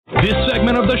This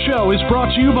segment of the show is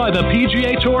brought to you by the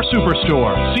PGA Tour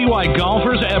Superstore. See why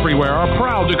golfers everywhere are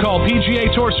proud to call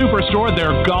PGA Tour Superstore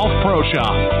their golf pro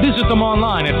shop. Visit them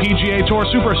online at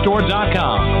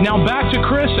PGATourSuperstore.com. Now back to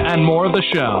Chris and more of the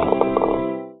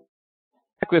show.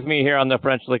 Back with me here on the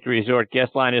French Lick Resort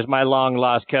guest line is my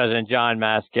long-lost cousin, John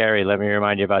Mascari. Let me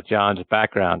remind you about John's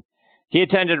background. He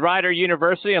attended Rider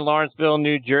University in Lawrenceville,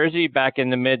 New Jersey back in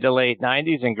the mid to late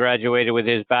 90s and graduated with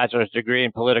his bachelor's degree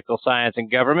in political science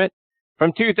and government.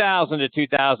 From 2000 to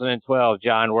 2012,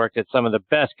 John worked at some of the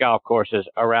best golf courses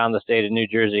around the state of New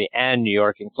Jersey and New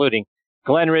York, including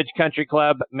Glen Ridge Country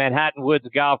Club, Manhattan Woods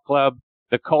Golf Club,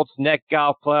 the Colts Neck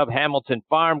Golf Club, Hamilton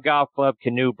Farm Golf Club,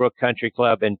 Canoe Brook Country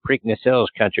Club, and Preakness Hills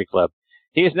Country Club.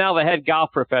 He is now the head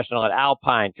golf professional at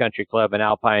Alpine Country Club in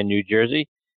Alpine, New Jersey.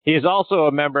 He is also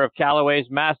a member of Callaway's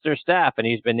master staff, and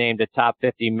he's been named a top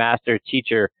 50 master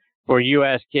teacher for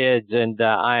U.S. kids. And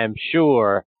I am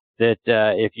sure that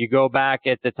if you go back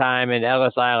at the time in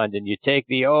Ellis Island and you take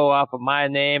the O off of my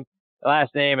name,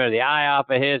 last name, or the I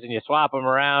off of his, and you swap them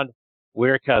around,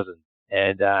 we're cousins.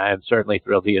 And I'm certainly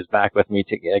thrilled he is back with me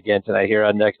again tonight here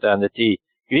on Next on the Tee.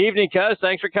 Good evening, cuz.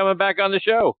 Thanks for coming back on the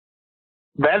show.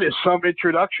 That is some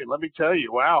introduction, let me tell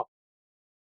you. Wow.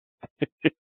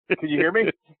 Can you hear me?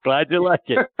 Glad you like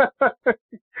it.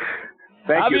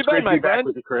 Thank How you. you been, my friend?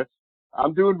 With you, Chris.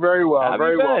 I'm doing very well.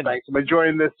 Very well, thanks. I'm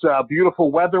enjoying this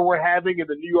beautiful weather we're having in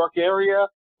the New York area.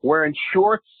 Wearing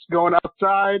shorts, going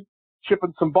outside,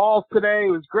 chipping some balls today.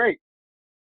 It was great.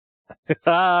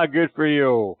 Good for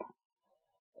you.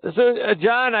 So,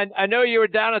 John, I know you were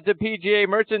down at the PGA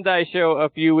Merchandise Show a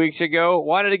few weeks ago.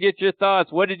 Wanted to get your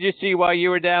thoughts. What did you see while you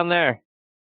were down there?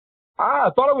 I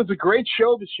thought it was a great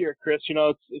show this year, Chris. You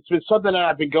know, it's been something that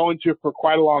I've been going to for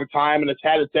quite a long time, and it's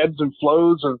had its ebbs and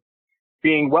flows of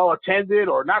being well attended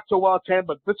or not so well attended,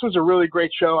 but this was a really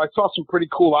great show. I saw some pretty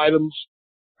cool items.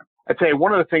 I tell you,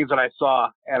 one of the things that I saw,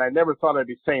 and I never thought I'd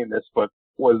be saying this, but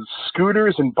was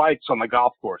scooters and bikes on the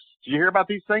golf course. Did you hear about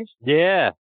these things?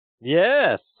 Yeah.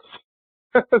 Yes.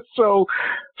 So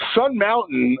Sun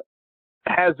Mountain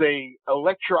has a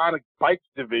electronic bike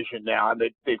division now, and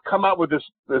they've come out with this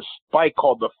bike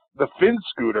called the Fin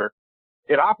Scooter.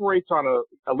 It operates on a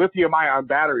lithium-ion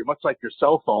battery, much like your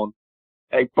cell phone,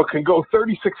 but can go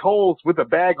 36 holes with a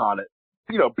bag on it.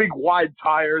 You know, big wide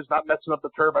tires, not messing up the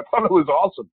turf. I thought it was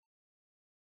awesome.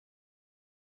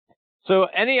 So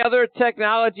any other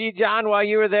technology, John, while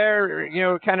you were there, you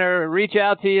know, kind of reach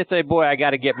out to you and say, boy, I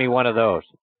got to get me one of those?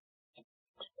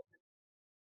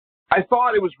 I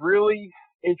thought it was really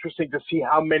interesting to see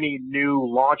how many new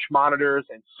launch monitors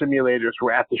and simulators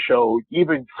were at the show,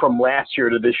 even from last year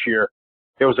to this year.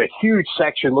 There was a huge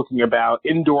section looking about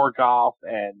indoor golf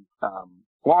and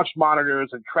launch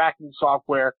monitors and tracking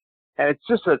software. And it's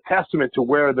just a testament to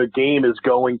where the game is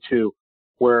going to,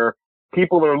 where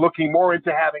people are looking more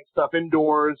into having stuff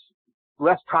indoors,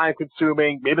 less time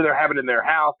consuming. Maybe they're having it in their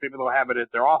house. Maybe they'll have it at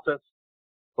their office.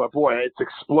 But boy, it's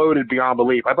exploded beyond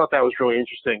belief. I thought that was really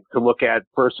interesting to look at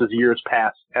versus years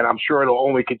past. And I'm sure it'll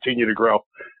only continue to grow.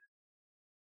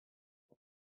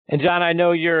 And John, I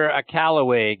know you're a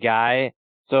Callaway guy,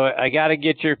 so I got to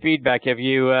get your feedback. Have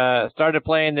you started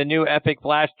playing the new Epic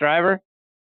Flash driver?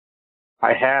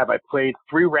 I have. I played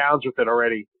 3 rounds with it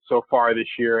already so far this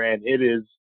year, and it is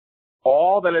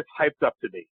all that it's hyped up to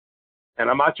be. And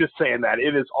I'm not just saying that.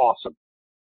 It is awesome.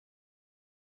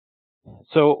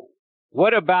 So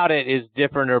what about it is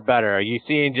different or better? Are you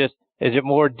seeing is it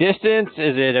more distance?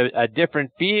 Is it a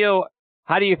different feel?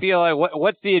 How do you feel?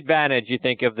 What's the advantage, you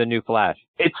think, of the new Flash?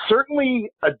 It's certainly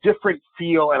a different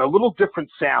feel and a little different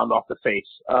sound off the face.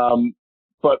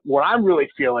 But what I'm really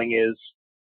feeling is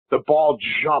the ball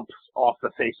jumps off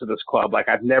the face of this club like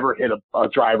I've never hit a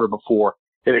driver before.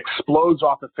 It explodes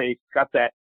off the face. It's got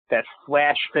that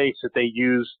flash face that they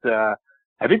used.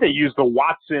 I think they used the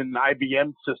Watson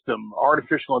IBM system,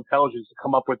 artificial intelligence, to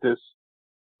come up with this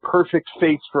perfect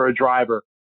face for a driver.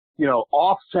 You know,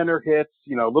 off-center hits,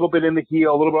 you know, a little bit in the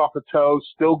heel, a little bit off the toe,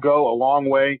 still go a long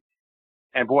way.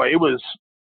 And boy,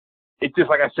 it just,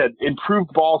 like I said,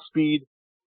 improved ball speed.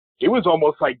 It was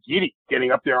almost like giddy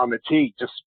getting up there on the tee.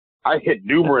 I hit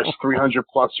numerous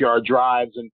 300-plus yard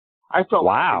drives, and I felt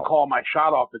like I could call my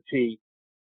shot off the tee.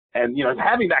 And, you know,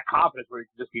 having that confidence where you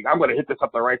can just be, I'm going to hit this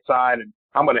up the right side and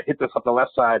I'm going to hit this up the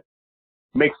left side,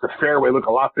 makes the fairway look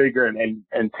a lot bigger and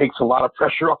takes a lot of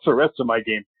pressure off the rest of my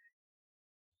game.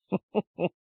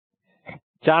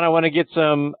 John, I want to get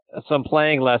some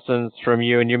playing lessons from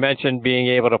you. And you mentioned being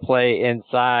able to play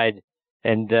inside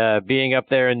and being up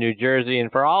there in New Jersey. And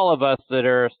for all of us that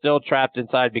are still trapped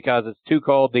inside because it's too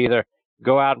cold to either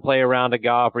go out and play a round of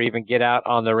golf or even get out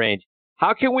on the range,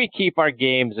 How can we keep our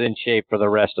games in shape for the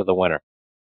rest of the winter?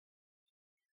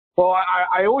 Well,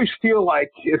 I always feel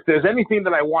like if there's anything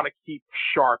that I want to keep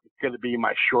sharp, it's going to be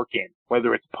my short game,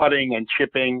 whether it's putting and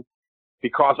chipping,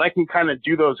 because I can kind of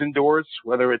do those indoors,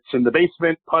 whether it's in the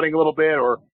basement, putting a little bit,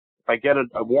 or if I get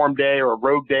a warm day or a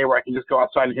road day where I can just go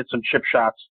outside and hit some chip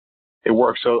shots, it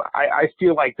works. So I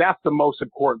feel like that's the most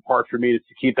important part for me, is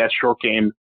to keep that short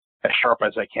game as sharp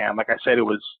as I can. Like I said, it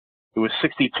was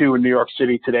 62 in New York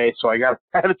City today, so I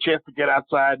had a chance to get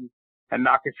outside and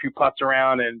knock a few putts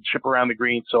around and chip around the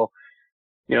green. So,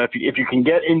 if you can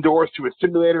get indoors to a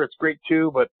simulator, it's great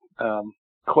too, but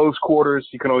closed quarters,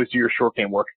 you can always do your short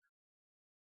game work.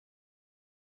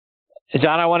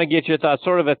 John, I want to get your thoughts.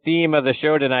 Sort of a theme of the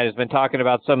show tonight has been talking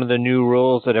about some of the new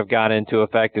rules that have gone into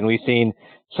effect, and we've seen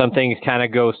some things kind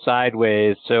of go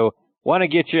sideways. So want to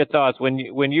get your thoughts. When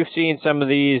you've seen some of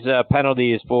these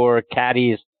penalties for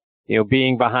caddies,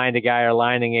 being behind a guy or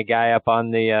lining a guy up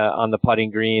on the putting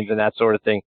greens and that sort of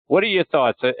thing. What are your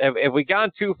thoughts? Have we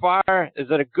gone too far? Is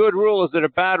it a good rule? Is it a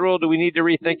bad rule? Do we need to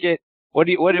rethink it? What's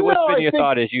been your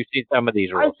thought as you see some of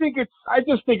these rules? I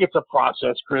just think it's a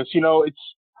process, Chris.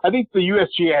 I think the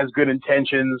USGA has good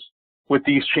intentions with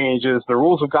these changes. The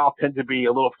rules of golf tend to be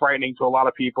a little frightening to a lot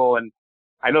of people, and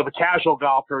I know the casual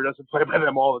golfer doesn't play by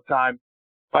them all the time.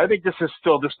 But I think this is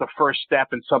still just the first step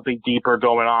in something deeper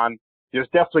going on. There's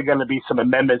definitely going to be some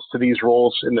amendments to these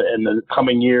rules in the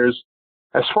coming years.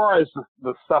 As far as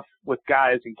the stuff with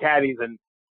guys and caddies, and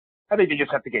I think they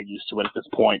just have to get used to it at this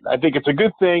point. I think it's a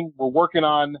good thing. We're working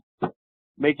on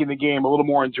making the game a little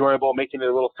more enjoyable, making it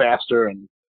a little faster, and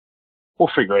we'll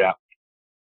figure it out.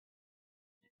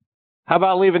 How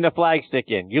about leaving the flag stick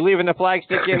in? You leaving the flag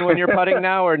stick in when you're putting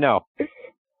now, or no?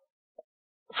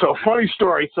 So, funny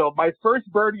story. So, my first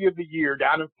birdie of the year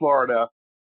down in Florida,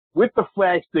 with the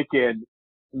flag stick in,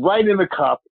 right in the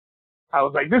cup, I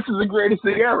was like, this is the greatest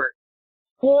thing ever.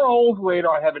 4 holes later,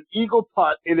 I have an eagle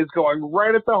putt. It is going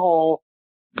right at the hole,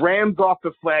 rams off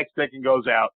the flag stick, and goes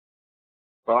out.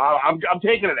 Well, I'm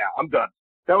taking it out. I'm done.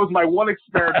 That was my one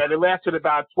experiment. It lasted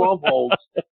about 12 holes.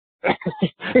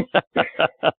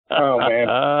 Oh,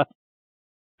 man.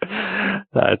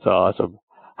 That's awesome.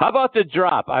 How about the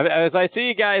drop? As I see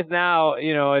you guys now,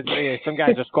 some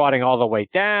guys are squatting all the way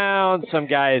down. Some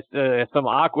guys, some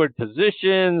awkward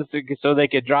positions so they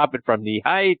could drop it from knee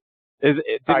height. Did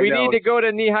we need to go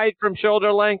to knee height from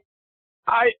shoulder length?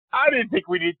 I didn't think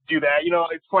we need to do that.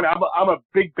 It's funny. I'm a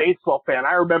big baseball fan.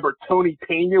 I remember Tony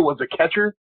Pena was a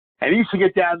catcher, and he used to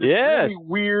get down this really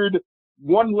weird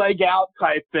one leg out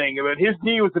type thing. And his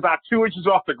knee was about 2 inches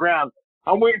off the ground.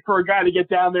 I'm waiting for a guy to get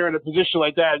down there in a position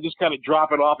like that and just kind of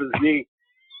drop it off his knee.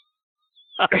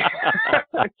 It's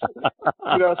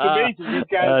amazing. These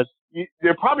guys,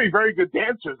 they're probably very good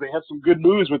dancers. They have some good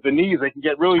moves with the knees. They can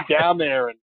get really down there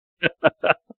and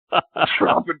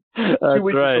drop it 2 inches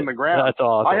from the ground. That's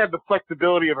awesome. I have the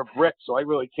flexibility of a brick, so I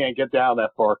really can't get down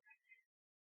that far.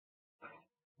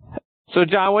 So,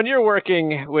 John, when you're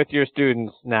working with your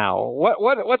students now,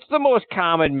 what's the most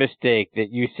common mistake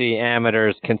that you see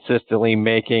amateurs consistently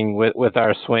making with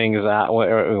our swings,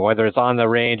 whether it's on the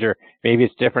range or maybe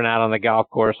it's different out on the golf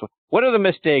course? What are the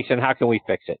mistakes and how can we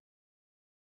fix it?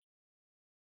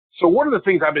 So one of the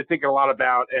things I've been thinking a lot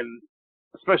about, and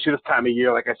especially this time of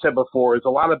year, like I said before, is a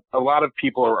lot of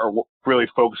people are really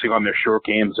focusing on their short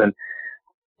games. And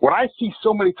what I see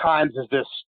so many times is this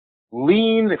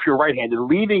lean, if you're right-handed,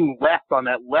 leaning left on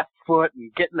that left foot and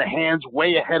getting the hands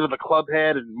way ahead of the club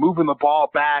head and moving the ball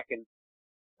back. And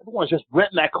everyone's just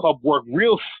letting that club work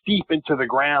real steep into the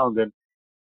ground. And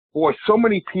boy, so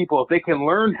many people, if they can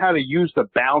learn how to use the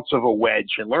bounce of a wedge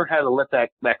and learn how to let that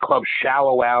club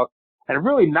shallow out and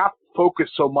really not focus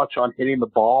so much on hitting the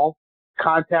ball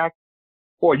contact,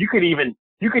 boy, you could even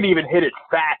hit it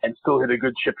fat and still hit a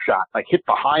good chip shot, like hit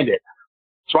behind it.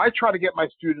 So I try to get my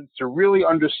students to really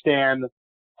understand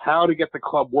how to get the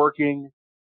club working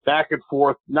back and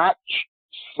forth, not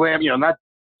slam, not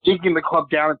digging the club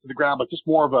down into the ground, but just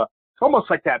more of almost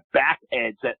like that back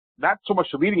edge, that not so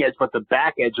much the leading edge, but the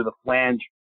back edge of the flange,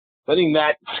 letting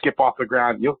that skip off the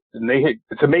ground. And they hit,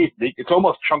 it's amazing. It's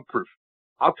almost chunk proof.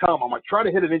 I'll tell them, I'm like, try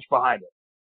to hit an inch behind it.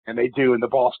 And they do, and the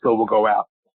ball still will go out.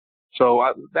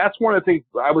 So that's one of the things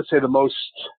I would say the most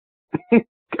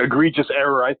egregious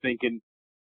error, I think, in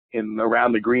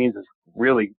around the greens is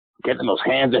really getting those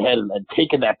hands ahead and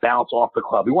taking that bounce off the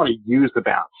club. We want to use the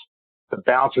bounce. The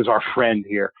bounce is our friend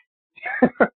here.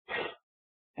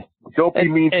 Don't be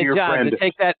mean to your John, friend. To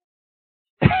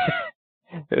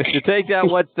take that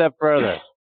one step further,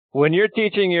 when you're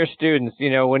teaching your students,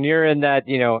 when you're in that,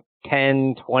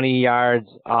 10, 20 yards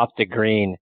off the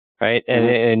green, right?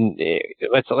 And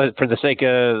let's for the sake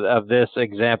of this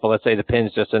example, let's say the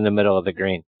pin's just in the middle of the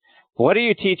green. What are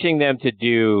you teaching them to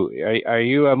do? Are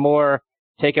you a more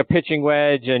take a pitching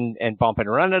wedge and bump and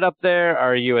run it up there?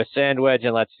 Are you a sand wedge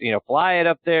and let's fly it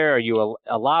up there? Are you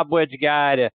a lob wedge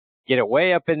guy to get it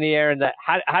way up in the air? And that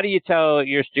how do you tell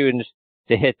your students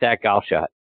to hit that golf shot?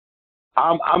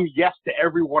 I'm yes to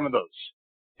every one of those.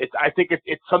 I think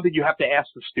it's something you have to ask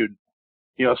the student.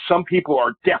 Some people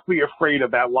are definitely afraid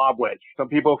of that lob wedge. Some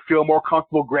people feel more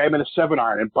comfortable grabbing a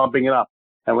 7-iron and bumping it up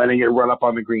and letting it run up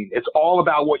on the green. It's all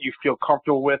about what you feel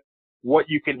comfortable with, what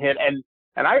you can hit.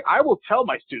 And I will tell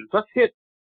my students, let's hit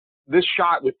this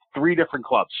shot with 3 different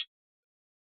clubs.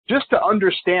 Just to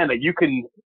understand that you can,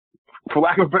 for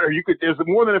lack of a better, there's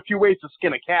more than a few ways to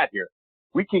skin a cat here.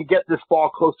 We can get this ball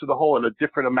close to the hole in a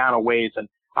different amount of ways. And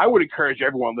I would encourage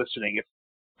everyone listening,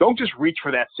 don't just reach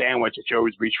for that sandwich that you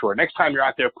always reach for. Next time you're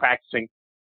out there practicing,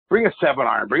 bring a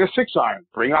 7-iron, bring a 6-iron,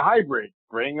 bring a hybrid,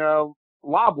 bring a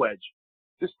lob wedge.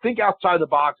 Just think outside the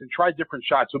box and try different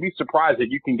shots. You'll be surprised that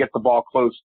you can get the ball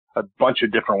close a bunch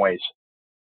of different ways.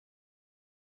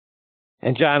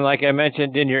 And John, like I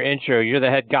mentioned in your intro, you're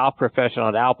the head golf professional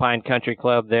at Alpine Country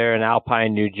Club there in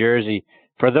Alpine, New Jersey.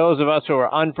 For those of us who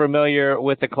are unfamiliar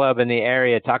with the club in the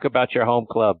area, talk about your home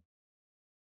club.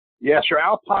 Yeah, sure.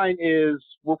 Alpine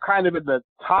we're kind of in the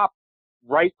top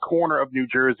right corner of New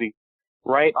Jersey,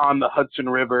 right on the Hudson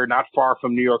River, not far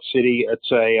from New York City.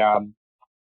 It's a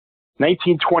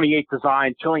 1928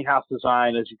 design, Tillinghast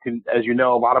design. As you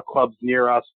know, a lot of clubs near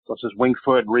us, such as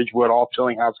Wingfoot, Ridgewood, all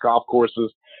Tillinghast golf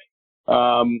courses.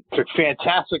 It's a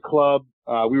fantastic club.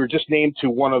 We were just named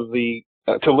to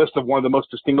to a list of one of the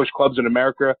most distinguished clubs in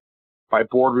America by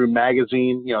Boardroom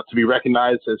Magazine. To be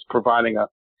recognized as providing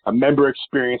a member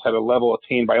experience at a level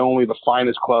attained by only the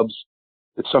finest clubs.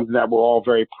 It's something that we're all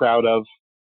very proud of.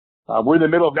 We're in the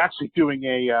middle of actually doing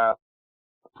a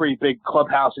pretty big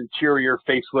clubhouse interior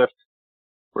facelift.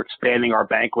 We're expanding our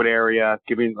banquet area,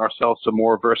 giving ourselves some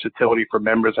more versatility for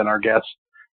members and our guests.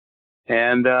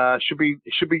 And should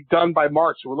be done by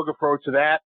March, so we're looking forward to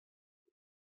that.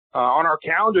 On our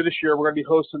calendar this year, we're going to be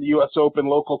hosting the U.S. Open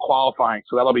local qualifying,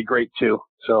 so that'll be great too.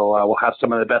 So we'll have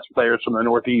some of the best players from the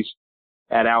Northeast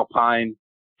at Alpine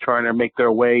trying to make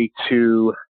their way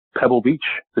to Pebble Beach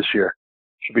this year.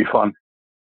 Should be fun.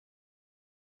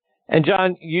 And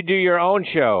John, you do your own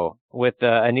show with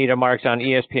Anita Marks on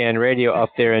ESPN Radio up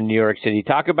there in New York City.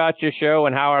 Talk about your show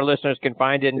and how our listeners can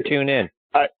find it and tune in.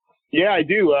 Yeah, I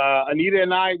do. Anita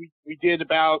and I, we did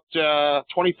about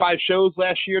 25 shows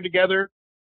last year together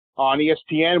on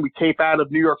ESPN. We tape out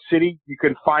of New York City. You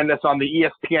can find us on the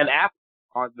ESPN app.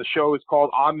 The show is called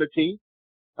On the Tee.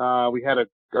 We had a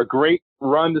great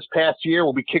run this past year.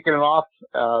 We'll be kicking it off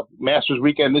Masters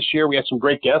weekend this year. We had some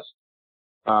great guests.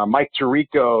 Mike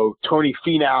Tirico, Tony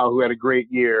Finau, who had a great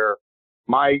year.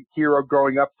 My hero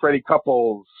growing up, Freddie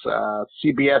Couples,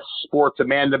 CBS Sports,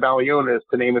 Amanda Balionis,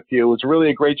 to name a few. It was really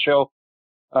a great show.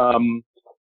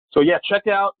 So yeah, check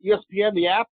out ESPN, the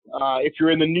app. If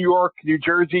you're in the New York, New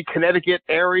Jersey, Connecticut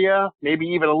area, maybe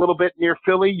even a little bit near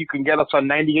Philly, you can get us on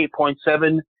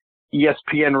 98.7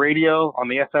 ESPN Radio on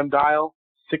the FM dial,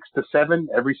 6 to 7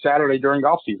 every Saturday during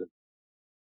golf season.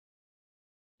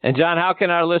 And John, how can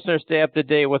our listeners stay up to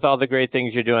date with all the great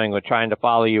things you're doing with trying to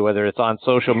follow you, whether it's on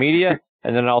social media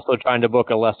and then also trying to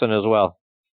book a lesson as well?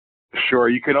 Sure.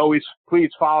 You can always, please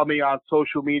follow me on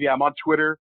social media. I'm on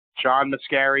Twitter. John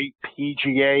Mascari,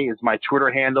 PGA is my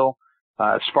Twitter handle.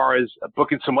 As far as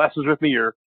booking some lessons with me,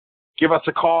 or give us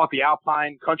a call at the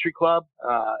Alpine Country Club.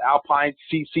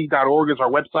 AlpineCC.org is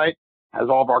our website. Has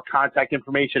all of our contact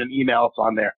information and emails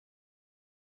on there.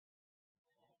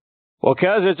 Well,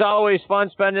 Cuz, it's always fun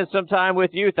spending some time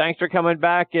with you. Thanks for coming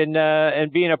back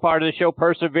and being a part of the show,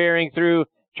 persevering through,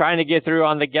 trying to get through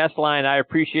on the guest line. I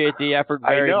appreciate the effort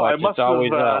very much. It's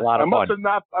always a lot of fun.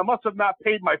 I must have not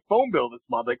paid my phone bill this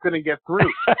month. I couldn't get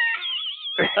through.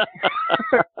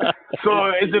 So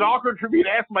is it awkward for me to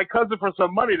ask my cousin for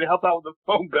some money to help out with the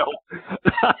phone bill?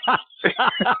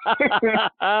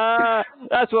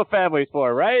 That's what family's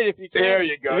for, right? If you can, there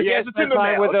you go. Yes, it's in the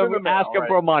mail. With them, ask them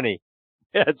for money.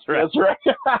 That's right. That's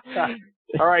right.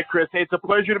 All right, Chris. Hey, it's a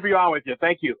pleasure to be on with you.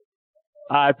 Thank you.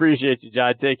 I appreciate you,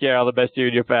 John. Take care. All the best to you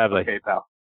and your family. Okay, pal.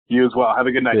 You as well. Have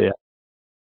a good night. Yeah.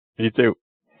 You too.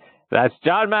 That's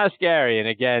John Mascari. And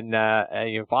again,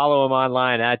 you can follow him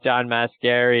online at John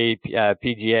Mascari,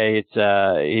 PGA.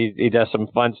 He does some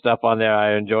fun stuff on there.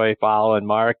 I enjoy following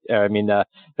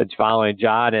following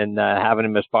John and having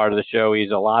him as part of the show.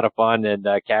 He's a lot of fun and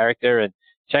character. And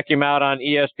check him out on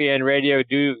ESPN Radio.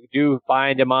 Do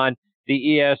find him on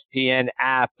the ESPN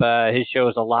app. His show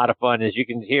is a lot of fun, as you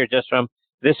can hear just from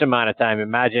this amount of time.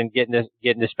 Imagine getting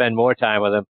to spend more time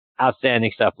with him.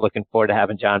 Outstanding stuff. Looking forward to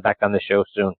having John back on the show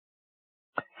soon.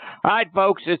 All right,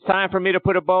 folks, it's time for me to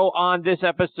put a bow on this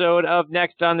episode of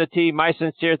Next on the Tee. My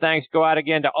sincere thanks go out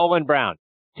again to Owen Brown,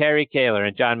 Terry Kaler,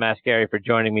 and John Mascari for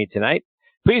joining me tonight.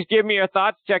 Please give me your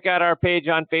thoughts. Check out our page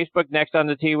on Facebook, Next on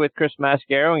the Tee with Chris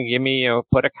Mascaro, and give me,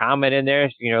 put a comment in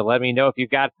there. Let me know if you've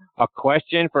got a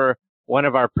question for one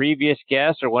of our previous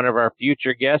guests or one of our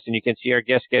future guests, and you can see our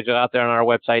guest schedule out there on our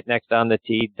website,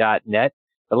 nextonthetee.net.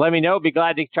 But let me know. Be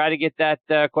glad to try to get that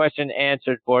question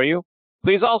answered for you.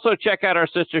 Please also check out our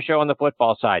sister show on the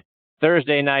football side,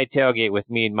 Thursday Night Tailgate with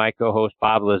me and my co-host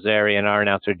Bob Lazari and our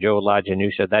announcer Joe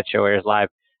LaGianusa. That show airs live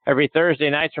every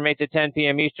Thursday nights from 8 to 10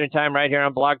 p.m. Eastern Time right here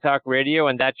on Blog Talk Radio.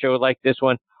 And that show, like this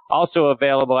one, also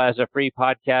available as a free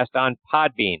podcast on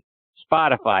Podbean,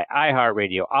 Spotify,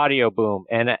 iHeartRadio, Audio Boom,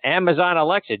 and Amazon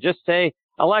Alexa. Just say,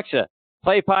 Alexa,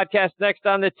 play podcast Next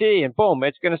on the Tee, and boom,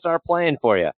 it's going to start playing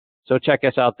for you. So check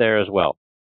us out there as well.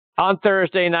 On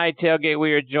Thursday Night Tailgate,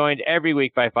 we are joined every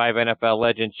week by 5 NFL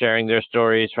legends sharing their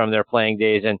stories from their playing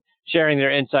days and sharing their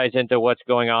insights into what's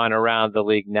going on around the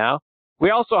league now.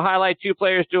 We also highlight 2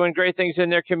 players doing great things in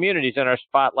their communities in our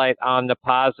Spotlight on the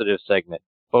Positive segment.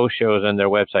 Both shows on their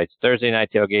websites,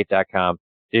 ThursdayNightTailgate.com,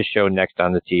 this show,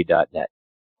 nextonthetee.net.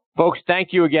 Folks,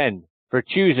 thank you again for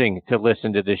choosing to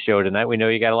listen to this show tonight. We know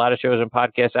you got a lot of shows and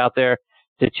podcasts out there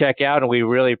to check out, and we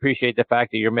really appreciate the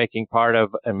fact that you're making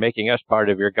us part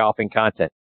of your golfing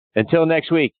content. Until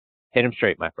next week, hit 'em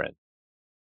straight, my friend.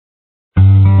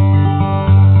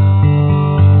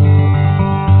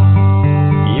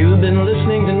 You've been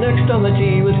listening to Next on the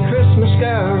Tee with Chris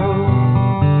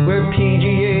Mascaro, where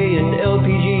PGA and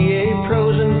LPGA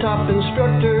pros and top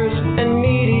instructors and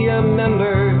media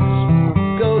members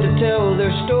go to tell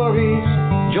their stories.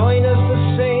 Join us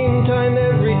the same time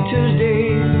every Tuesday